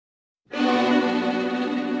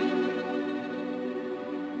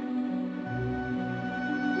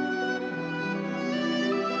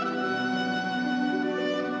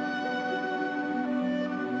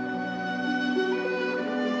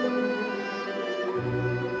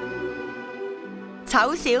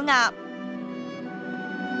醜小鴨。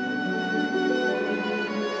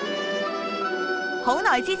好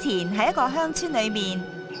耐之前喺一個鄉村裏面，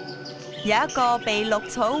有一個被綠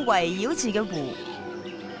草圍繞住嘅湖。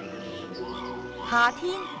夏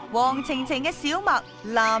天黃澄澄嘅小麥，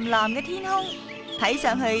藍藍嘅天空，睇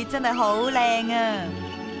上去真係好靚啊！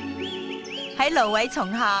喺蘆葦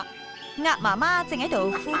叢下，鴨媽媽正喺度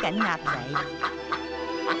孵緊鴨仔。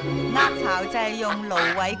鴨巢就係用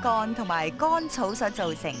蘆葦幹同埋乾草所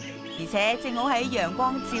造成，而且正好喺陽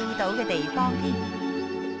光照到嘅地方添。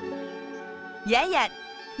有一日，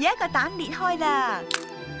有一個蛋裂開啦，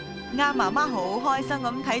鴨媽媽好開心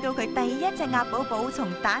咁睇到佢第一隻鴨寶寶從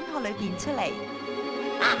蛋殼裏邊出嚟。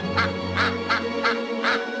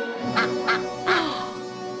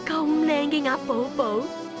咁靚嘅鴨寶寶，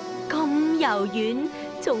咁柔軟，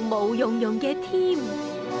仲毛茸茸嘅添。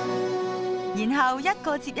然後一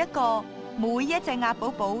個接一個，每一隻鴨寶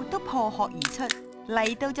寶都破殼而出，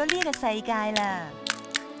嚟到咗呢個世界啦。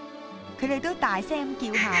佢哋都大聲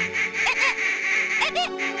叫喊，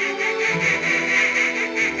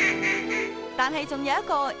但係仲有一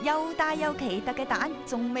個又大又奇特嘅蛋，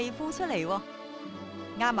仲未孵出嚟喎。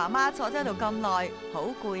鴨媽媽坐咗喺度咁耐，好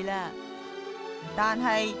攰啦。但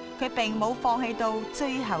係佢並冇放棄到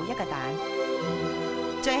最後一個蛋。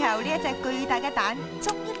最後呢一隻巨大嘅蛋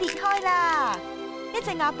終於裂開啦，一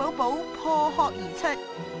隻鴨寶寶破殼而出。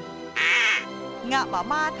鴨媽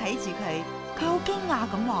媽睇住佢，佢好驚訝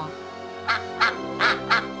咁話：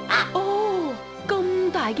哦，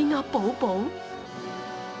咁大嘅鴨寶寶，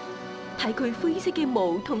睇佢灰色嘅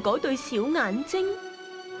毛同嗰對小眼睛，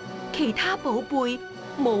其他寶貝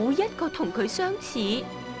冇一個同佢相似。呢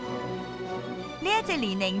一隻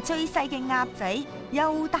年齡最細嘅鴨仔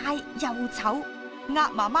又大又醜，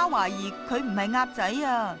鴨媽媽懷疑佢唔係鴨仔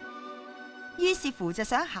啊，於是乎就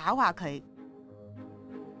想考下佢。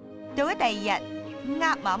到咗第二日，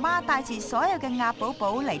鴨媽媽帶住所有嘅鴨寶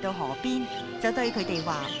寶嚟到河邊，就對佢哋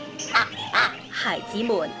話：孩子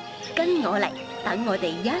們，跟我嚟，等我哋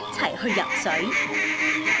一齊去游水。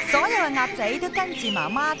所有嘅鴨仔都跟住媽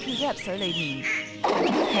媽跳咗入水裏面，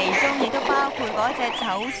其中亦都包括嗰隻醜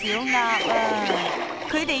小鴨啊！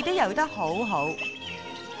佢哋都游得好好。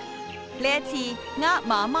呢一次，鴨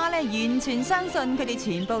媽媽咧完全相信佢哋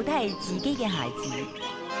全部都係自己嘅孩子。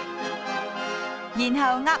然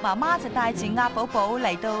後鴨媽媽就帶住鴨寶寶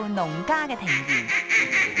嚟到農家嘅庭園。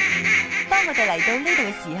當佢哋嚟到呢度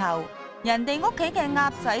嘅時候，人哋屋企嘅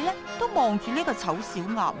鴨仔咧都望住呢個醜小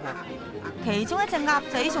鴨喎。其中一隻鴨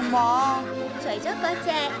仔仲話：除咗嗰隻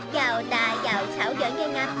又大又醜樣嘅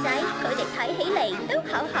鴨仔，佢哋睇起嚟都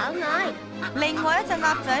好可愛。另外一隻鴨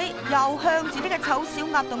仔又向住呢個醜小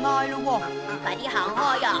鴨度嗌咯：快啲行開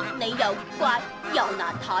啊！你又怪又難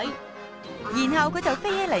睇。然後佢就飛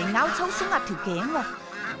起嚟咬醜小鴨條頸喎。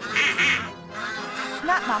鴨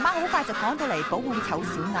媽媽好快就趕到嚟保護醜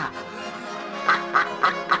小鴨。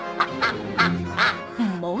唔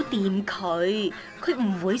好掂佢，佢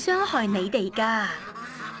唔會傷害你哋噶。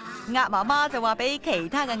鴨媽媽就話俾其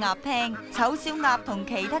他嘅鴨聽，醜小鴨同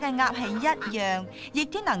其他嘅鴨係一樣，亦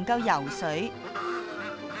都能夠游水。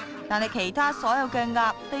但係其他所有嘅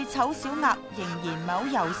鴨對醜小鴨仍然唔係好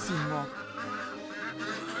友善喎。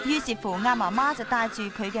於是乎，鴨媽媽就帶住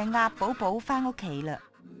佢嘅鴨寶寶返屋企啦。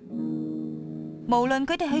無論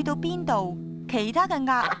佢哋去到邊度，其他嘅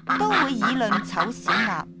鴨都會議論醜小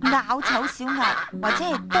鴨、咬醜小鴨或者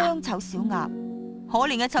係啄醜小鴨。可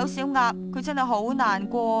憐嘅醜小鴨，佢真係好難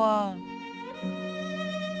過啊！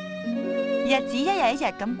日子一日一日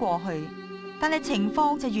咁過去，但係情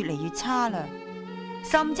況就越嚟越差啦。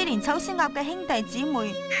甚至連醜小鴨嘅兄弟姊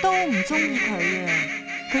妹都唔中意佢啊！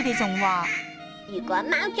佢哋仲話：如果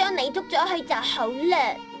貓將你捉咗去就好啦。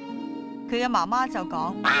佢嘅媽媽就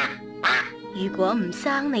講：如果唔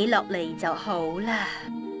生你落嚟就好啦。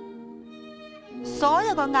所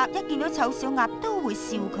有個鴨一見到醜小鴨都會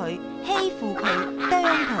笑佢、欺負佢、啄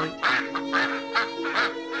佢。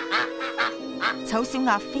醜小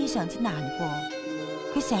鴨非常之難過，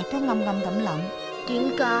佢成日都暗暗咁諗：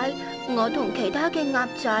點解我同其他嘅鴨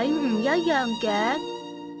仔唔一樣嘅？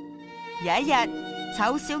有一日，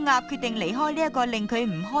醜小鴨決定離開呢一個令佢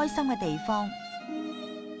唔開心嘅地方。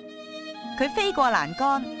佢飛過欄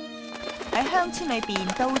杆，喺鄉村裏邊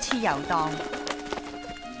到處遊蕩。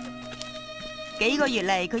幾個月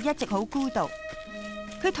嚟，佢一直好孤獨。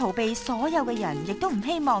佢逃避所有嘅人，亦都唔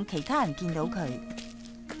希望其他人見到佢。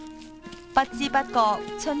不知不覺，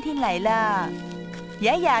春天嚟啦。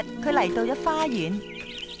有一日，佢嚟到咗花園。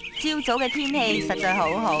朝早嘅天氣實在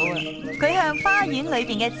好好啊！佢向花園裏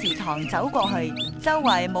邊嘅池塘走過去，周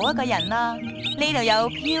圍冇一個人啦。呢度有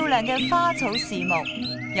漂亮嘅花草樹木，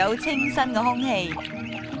有清新嘅空氣。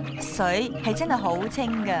水係真係好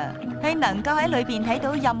清㗎，係能夠喺裏邊睇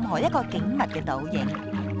到任何一個景物嘅倒影。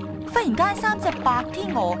忽然間，3隻白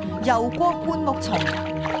天鵝游過灌木叢，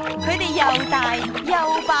佢哋又大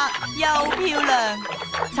又白又漂亮。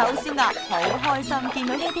醜小鴨好開心見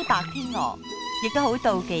到呢啲白天鵝，亦都好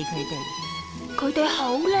妒忌佢哋。佢哋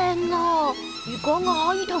好靚啊！如果我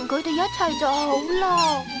可以同佢哋一齊就好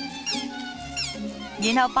啦。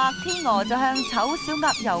然後白天鵝就向醜小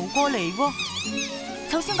鴨游過嚟喎。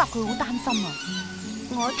醜小鴨佢好擔心啊！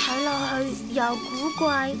我睇落去又古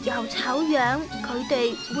怪又醜樣，佢哋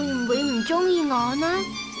會唔會唔中意我呢？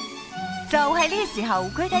就係呢個時候，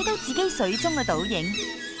佢睇到自己水中嘅倒影，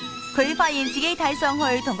佢發現自己睇上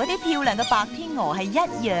去同嗰啲漂亮嘅白天鵝係一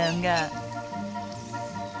樣嘅。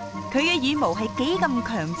佢嘅羽毛係幾咁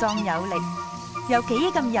強壯有力，又幾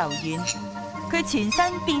咁柔軟。佢全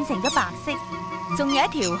身變成咗白色，仲有一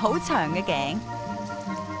條好長嘅頸。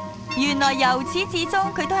原來由始至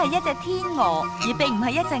終佢都係一隻天鵝，而並唔係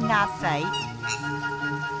一隻鴨仔。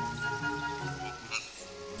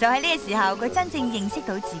就喺呢個時候，佢真正認識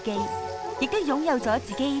到自己，亦都擁有咗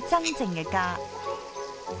自己真正嘅家。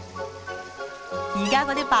而家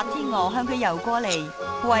嗰啲白天鵝向佢游過嚟，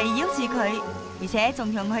圍繞住佢，而且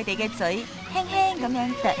仲用佢哋嘅嘴輕輕咁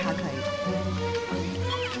樣啄下佢。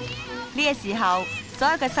呢個時候，所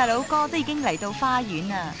有嘅細佬哥都已經嚟到花園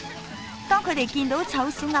啦。當佢哋見到醜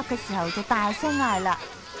小鴨嘅時候，就大聲嗌啦：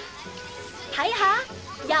睇下，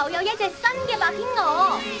又有一隻新嘅白天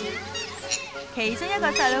鵝。其中一個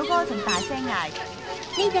細佬哥仲大聲嗌：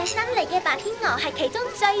呢隻新嚟嘅白天鵝係其中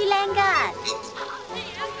最靚㗎。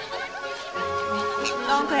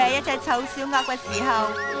當佢係一隻醜小鴨嘅時候，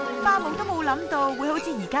發夢都冇諗到會好似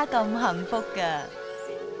而家咁幸福㗎。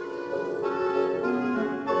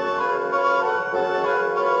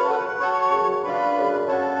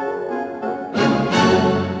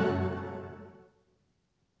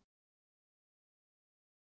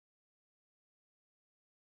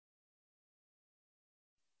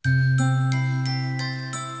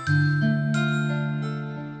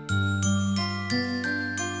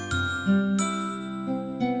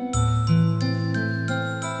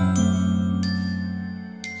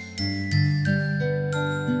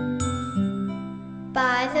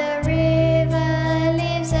By the river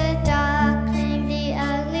lives a duckling, the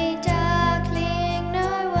ugly duckling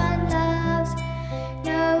no one loves.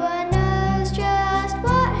 No one knows just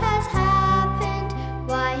what has happened,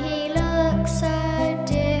 why he looks so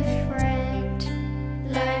different.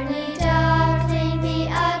 Lonely duckling, the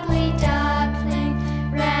ugly duckling,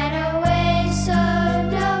 ran away so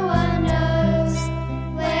no one knows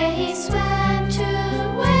where he swam to,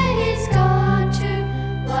 where he's gone to,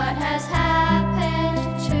 what has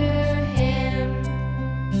happened to him.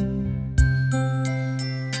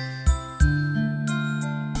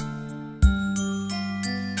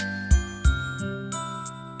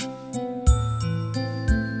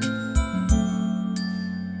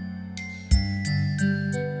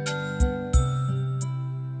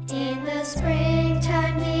 In the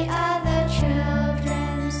springtime, the other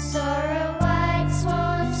children saw a white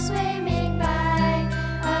swan swimming by.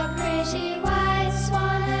 A pretty white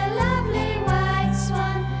swan, a lovely white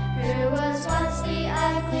swan, who was once the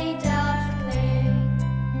ugly duckling.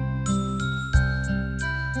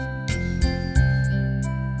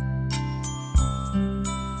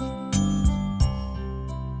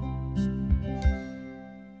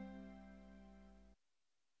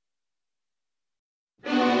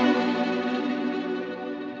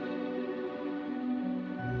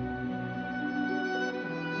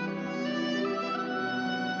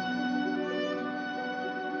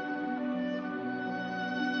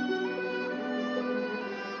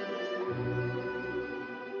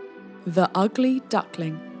 The Ugly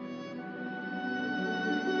Duckling.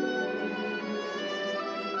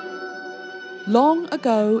 Long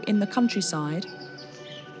ago in the countryside,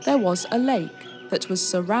 there was a lake that was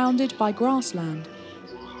surrounded by grassland.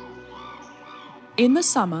 In the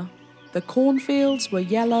summer, the cornfields were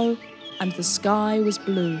yellow and the sky was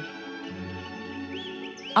blue.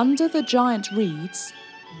 Under the giant reeds,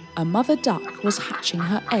 a mother duck was hatching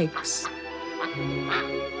her eggs.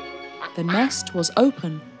 The nest was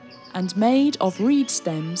open and made of reed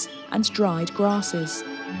stems and dried grasses.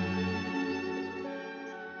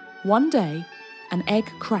 One day, an egg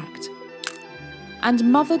cracked, and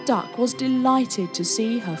Mother Duck was delighted to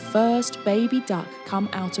see her first baby duck come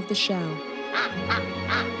out of the shell.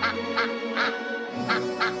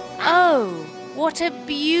 Oh, what a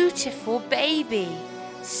beautiful baby!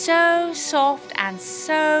 So soft and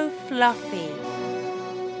so fluffy.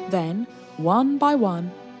 Then, one by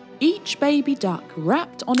one, each baby duck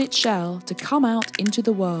rapped on its shell to come out into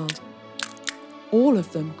the world. All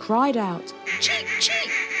of them cried out, "Cheep,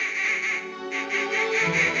 cheep!"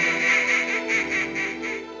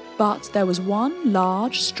 But there was one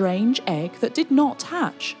large, strange egg that did not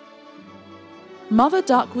hatch. Mother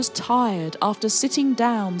Duck was tired after sitting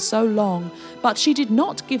down so long, but she did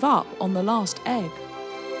not give up on the last egg.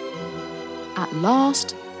 At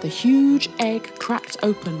last, the huge egg cracked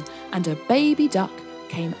open and a baby duck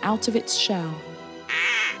came out of its shell.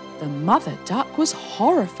 The mother duck was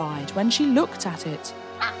horrified when she looked at it.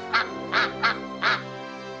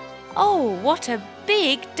 Oh, what a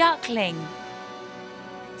big duckling!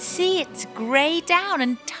 See its grey down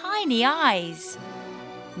and tiny eyes.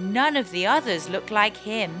 None of the others look like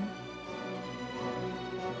him.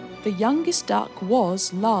 The youngest duck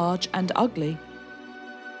was large and ugly.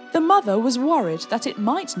 The mother was worried that it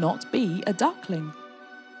might not be a duckling,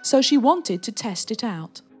 so she wanted to test it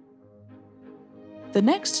out. The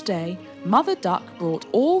next day, Mother Duck brought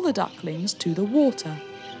all the ducklings to the water.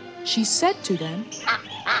 She said to them,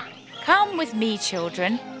 Come with me,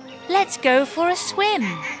 children. Let's go for a swim.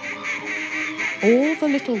 All the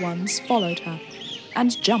little ones followed her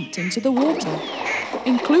and jumped into the water,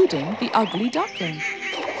 including the ugly duckling.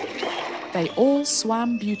 They all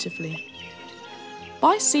swam beautifully.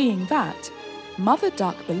 By seeing that, Mother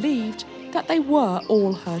Duck believed that they were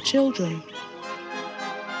all her children.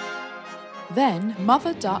 Then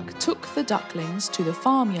Mother Duck took the ducklings to the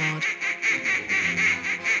farmyard.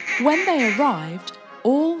 When they arrived,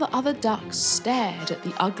 all the other ducks stared at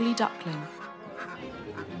the ugly duckling.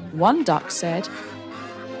 One duck said,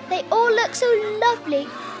 They all look so lovely,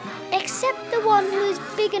 except the one who is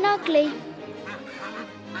big and ugly.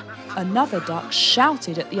 Another duck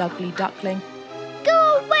shouted at the ugly duckling,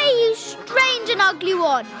 Go away, you strange and ugly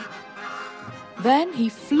one! Then he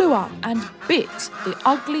flew up and bit the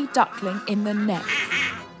ugly duckling in the neck.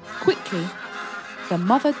 Quickly, the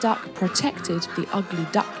mother duck protected the ugly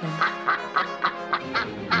duckling.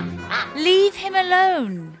 Leave him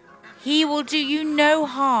alone. He will do you no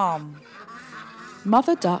harm.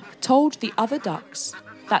 Mother Duck told the other ducks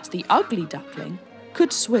that the ugly duckling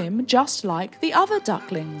could swim just like the other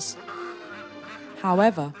ducklings.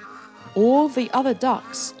 However, all the other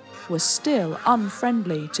ducks were still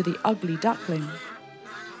unfriendly to the ugly duckling.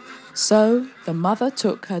 So the mother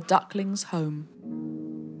took her ducklings home.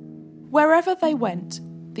 Wherever they went,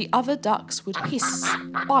 the other ducks would hiss,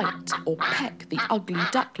 bite, or peck the ugly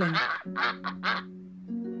duckling.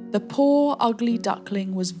 The poor ugly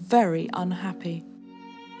duckling was very unhappy.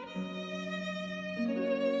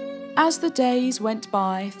 As the days went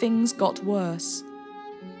by, things got worse.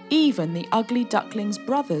 Even the ugly duckling's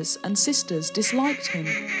brothers and sisters disliked him.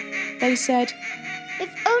 They said, If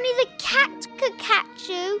only the cat could catch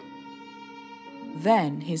you.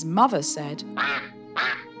 Then his mother said,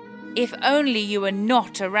 If only you were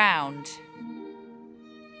not around.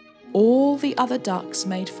 All the other ducks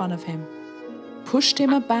made fun of him, pushed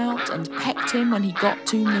him about and pecked him when he got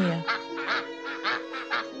too near.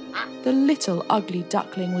 The little ugly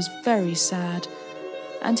duckling was very sad,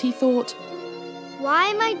 and he thought, Why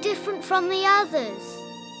am I different from the others?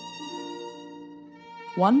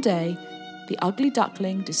 One day, the ugly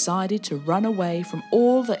duckling decided to run away from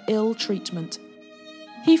all the ill treatment.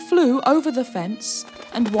 He flew over the fence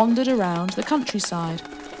and wandered around the countryside.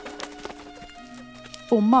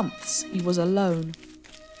 For months he was alone.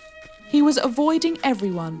 He was avoiding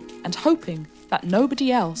everyone and hoping that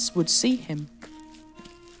nobody else would see him.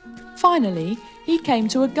 Finally, he came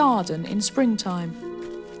to a garden in springtime.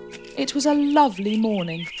 It was a lovely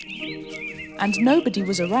morning, and nobody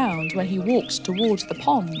was around when he walked towards the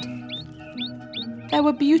pond. There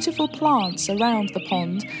were beautiful plants around the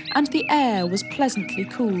pond, and the air was pleasantly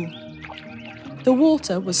cool. The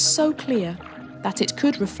water was so clear that it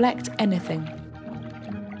could reflect anything.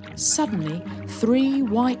 Suddenly, 3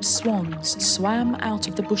 white swans swam out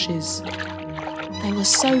of the bushes. They were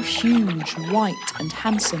so huge, white, and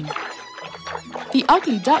handsome. The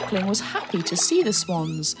ugly duckling was happy to see the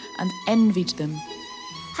swans and envied them.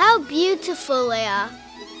 How beautiful they are.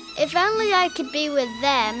 If only I could be with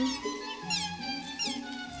them.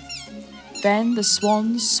 Then the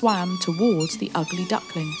swans swam towards the ugly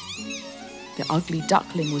duckling. The ugly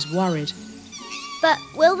duckling was worried. But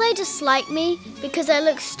will they dislike me because I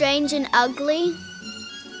look strange and ugly?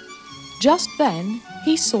 Just then,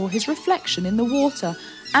 he saw his reflection in the water,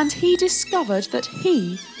 and he discovered that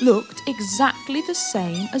he looked exactly the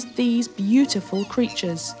same as these beautiful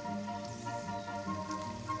creatures.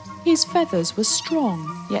 His feathers were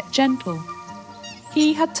strong yet gentle.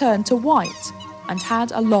 He had turned to white and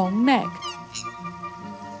had a long neck.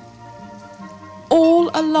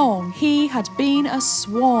 All along he had been a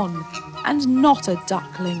swan and not a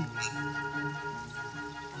duckling.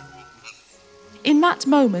 In that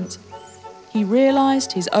moment, he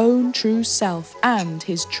realized his own true self and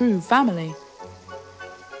his true family.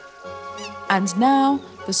 And now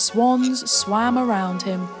the swans swam around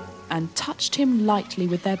him and touched him lightly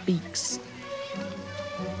with their beaks.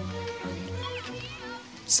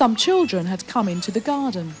 Some children had come into the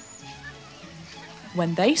garden.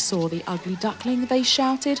 When they saw the ugly duckling, they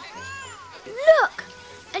shouted, Look!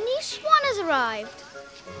 A new swan has arrived.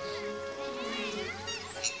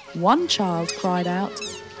 One child cried out,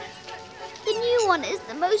 The new one is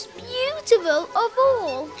the most beautiful of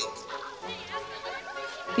all.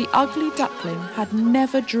 The ugly duckling had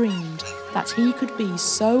never dreamed that he could be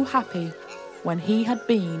so happy when he had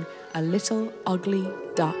been a little ugly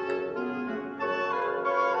duck.